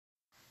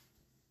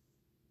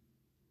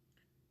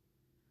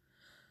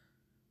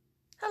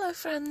Hello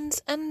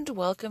friends, and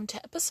welcome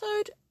to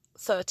episode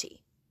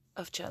 30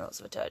 of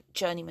Journals of a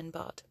Journeyman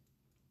Bard.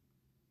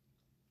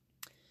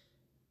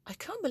 I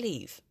can't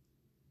believe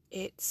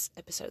it's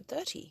episode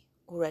 30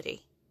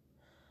 already.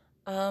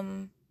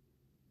 For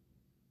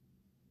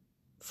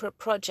a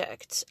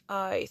project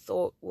I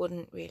thought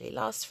wouldn't really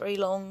last very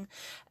long,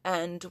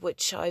 and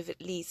which I've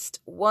at least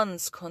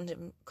once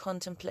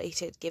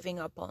contemplated giving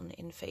up on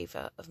in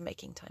favour of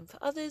making time for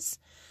others,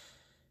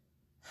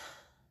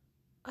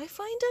 I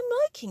find I'm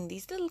liking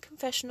these little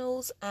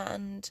confessionals,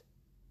 and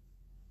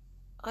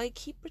I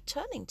keep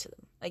returning to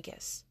them, I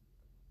guess.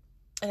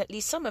 And at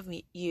least some of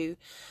you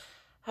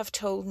have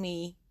told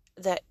me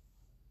that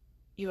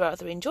you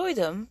rather enjoy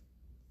them,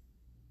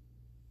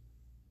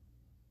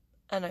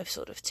 and I've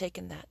sort of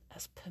taken that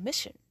as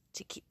permission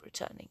to keep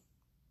returning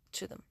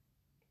to them.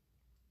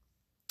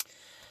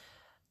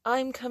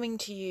 I'm coming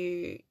to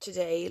you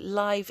today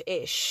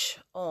live-ish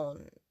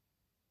on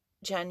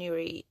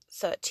January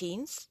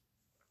 13th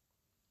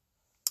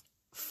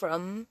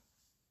from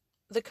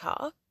the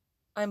car.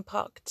 I'm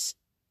parked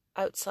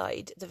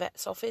outside the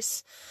vet's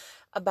office,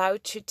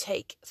 about to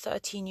take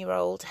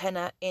 13-year-old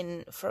Henna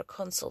in for a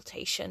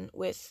consultation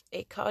with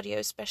a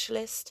cardio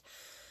specialist.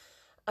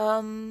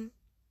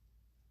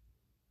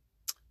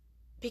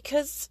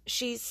 Because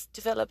she's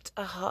developed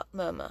a heart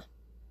murmur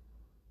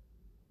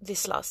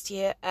this last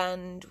year,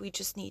 and we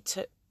just need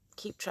to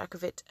keep track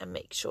of it and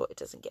make sure it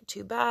doesn't get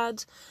too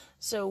bad,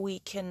 so we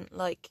can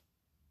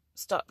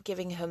start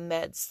giving her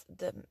meds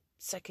the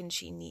second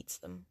she needs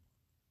them.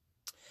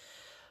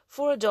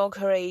 For a dog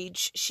her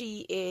age,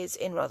 she is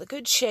in rather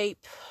good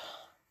shape,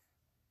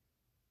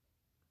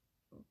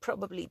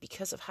 probably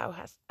because of how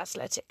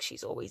athletic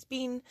she's always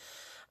been.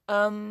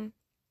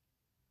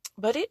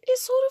 But it is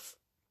sort of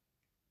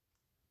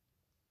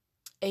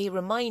a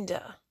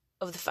reminder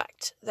of the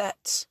fact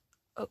that,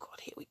 oh God,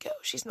 here we go,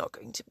 she's not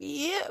going to be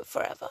here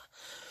forever.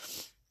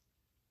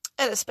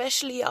 And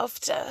especially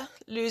after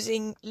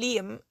losing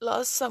Liam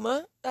last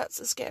summer, that's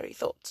a scary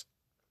thought.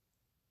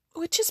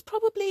 Which is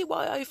probably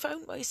why I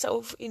found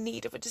myself in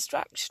need of a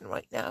distraction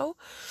right now,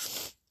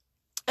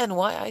 and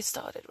why I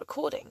started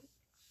recording.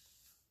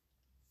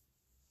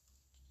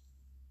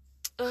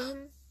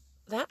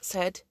 That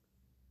said,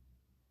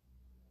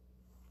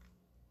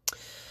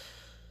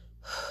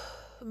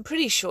 I'm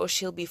pretty sure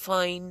she'll be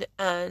fine,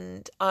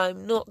 and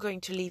I'm not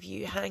going to leave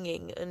you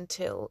hanging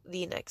until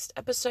the next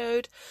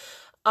episode.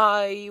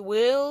 I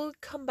will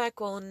come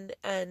back on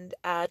and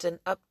add an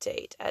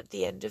update at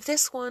the end of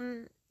this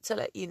one to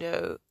let you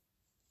know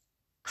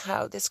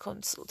how this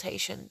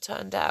consultation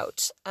turned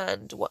out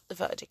and what the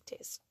verdict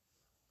is.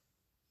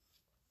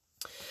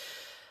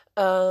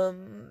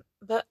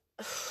 But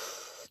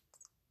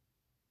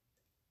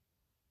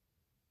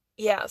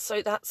yeah,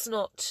 so that's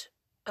not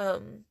I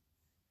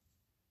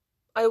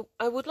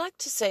would like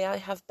to say I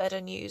have better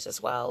news as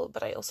well,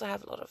 but I also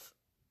have a lot of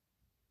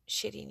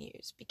shitty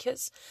news,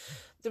 because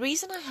the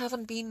reason I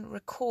haven't been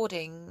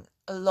recording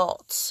a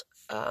lot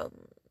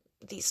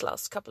these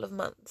last couple of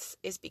months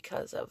is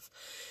because of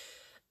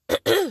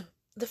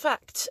the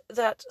fact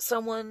that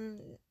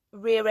someone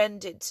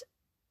rear-ended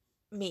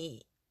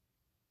me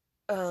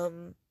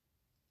when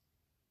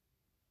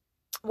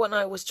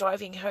I was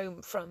driving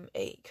home from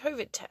a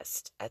COVID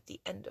test at the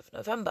end of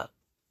November.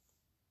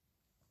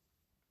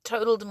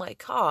 Totaled my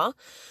car,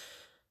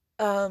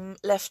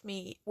 left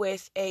me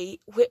with a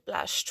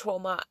whiplash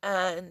trauma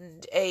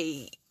and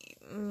a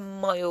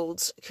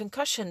mild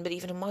concussion, but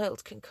even a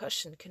mild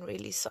concussion can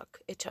really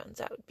suck, it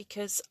turns out,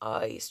 because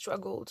I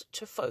struggled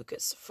to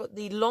focus for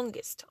the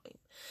longest time.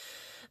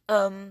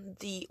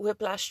 The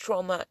whiplash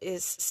trauma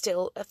is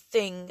still a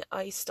thing.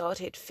 I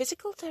started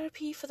physical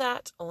therapy for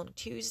that on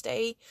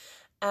Tuesday,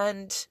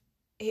 and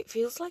it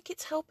feels like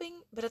it's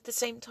helping, but at the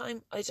same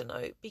time, I don't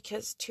know,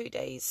 because 2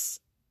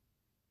 days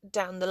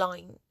down the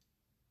line,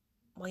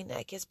 my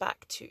neck is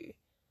back to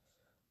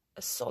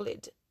a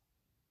solid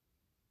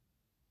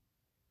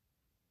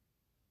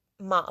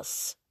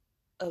mass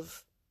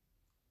of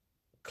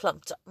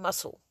clumped up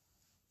muscle,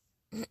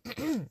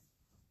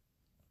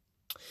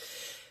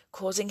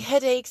 causing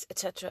headaches,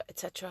 etc.,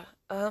 etc.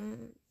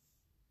 I'm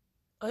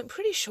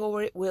pretty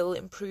sure it will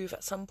improve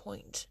at some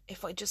point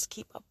if I just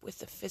keep up with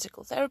the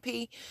physical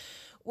therapy,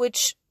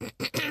 which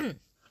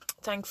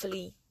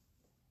thankfully,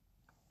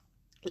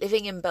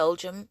 living in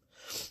Belgium,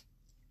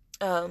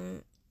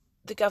 the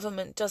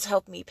government does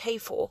help me pay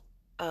for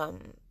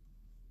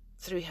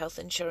through health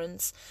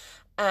insurance,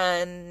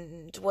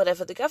 and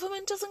whatever the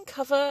government doesn't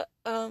cover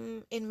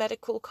in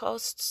medical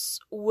costs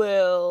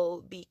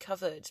will be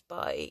covered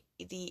by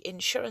the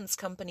insurance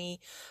company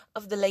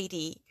of the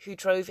lady who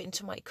drove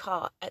into my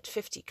car at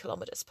 50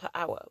 kilometers per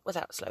hour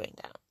without slowing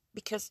down,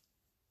 because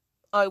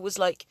I was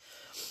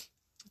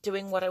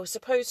doing what I was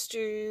supposed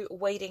to,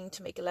 waiting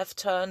to make a left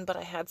turn, but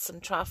I had some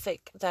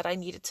traffic that I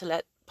needed to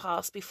let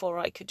pass before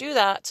I could do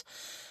that,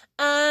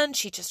 and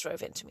she just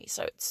drove into me,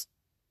 so it's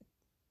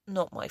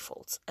not my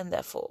fault, and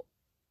therefore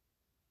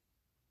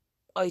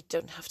I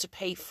don't have to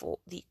pay for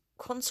the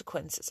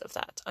consequences of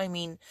that. I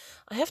mean,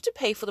 I have to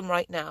pay for them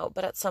right now,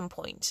 but at some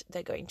point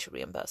they're going to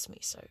reimburse me,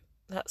 so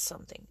that's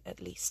something at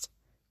least.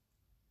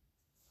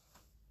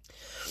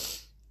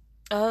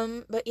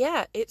 But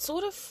yeah, it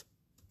sort of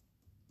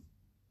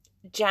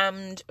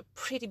jammed a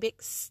pretty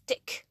big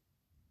stick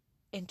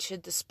into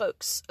the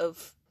spokes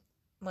of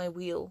my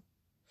wheel.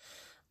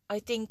 I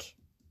think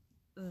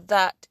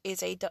that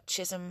is a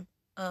Dutchism,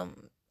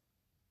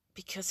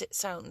 because it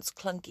sounds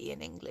clunky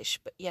in English,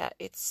 but yeah,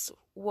 it's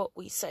what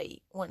we say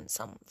when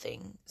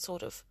something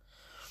sort of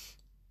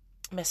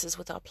messes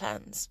with our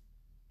plans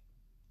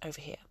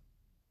over here.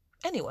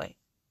 Anyway,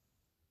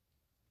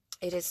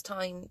 it is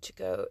time to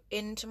go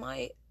into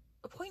my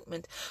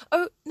appointment.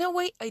 Oh, no,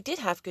 wait, I did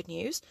have good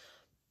news.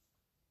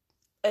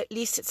 At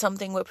least it's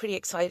something we're pretty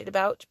excited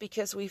about,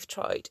 because we've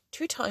tried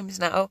 2 times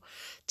now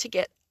to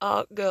get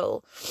our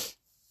girl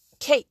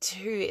Kate,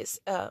 who is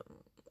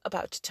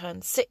about to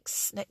turn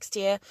 6 next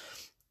year,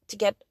 to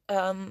get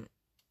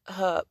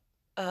her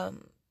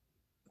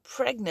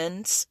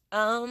pregnant,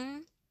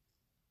 and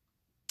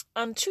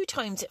 2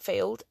 times it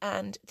failed,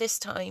 and this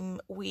time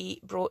we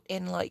brought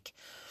in like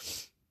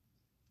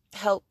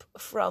help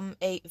from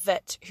a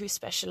vet who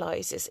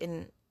specializes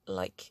in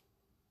like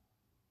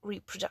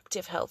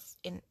reproductive health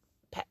in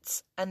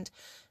pets. And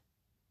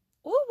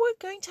we're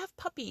going to have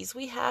puppies.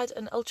 We had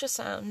an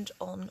ultrasound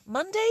on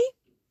Monday,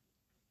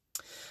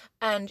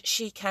 and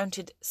she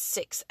counted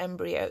 6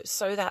 embryos,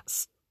 so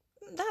that's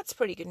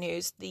pretty good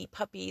news. The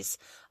puppies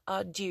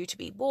are due to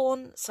be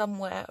born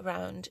somewhere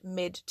around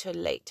mid to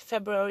late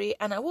February,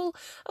 and I will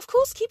of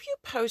course keep you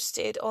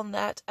posted on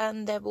that,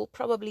 and there will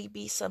probably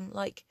be some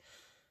like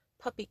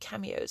puppy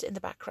cameos in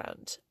the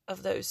background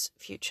of those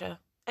future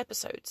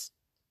episodes.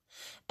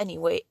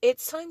 Anyway,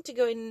 it's time to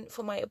go in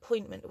for my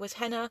appointment with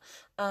Henna,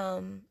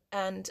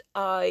 and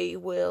I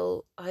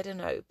will, I don't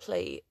know,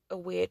 play a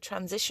weird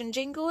transition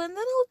jingle, and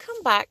then I'll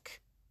come back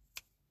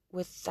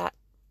with that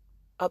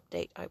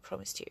update I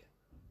promised you.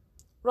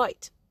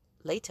 Right,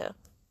 later.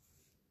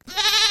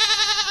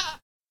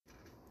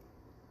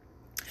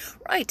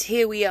 Right,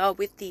 here we are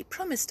with the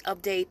promised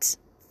update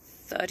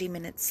 30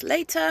 minutes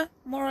later,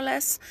 more or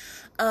less.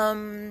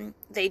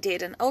 They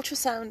did an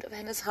ultrasound of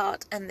Henna's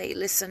heart, and they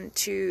listened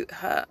to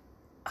her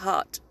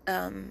heart,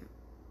 and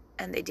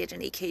they did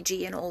an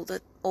EKG and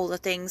all the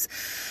things.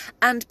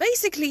 And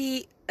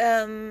basically,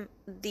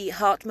 the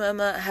heart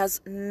murmur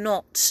has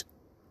not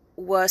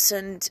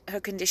worsened. Her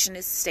condition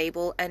is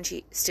stable, and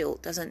she still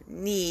doesn't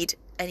need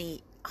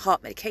any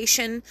heart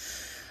medication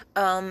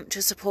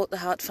to support the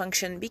heart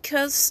function,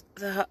 because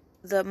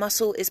the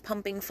muscle is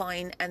pumping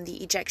fine, and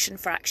the ejection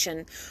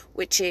fraction,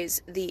 which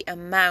is the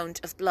amount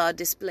of blood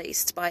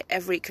displaced by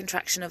every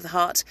contraction of the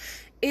heart,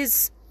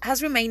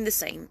 has remained the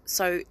same.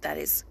 So that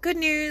is good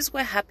news.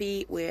 We're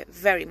happy. We're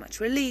very much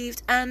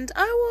relieved, and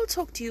I will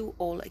talk to you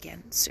all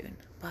again soon.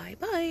 Bye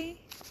bye.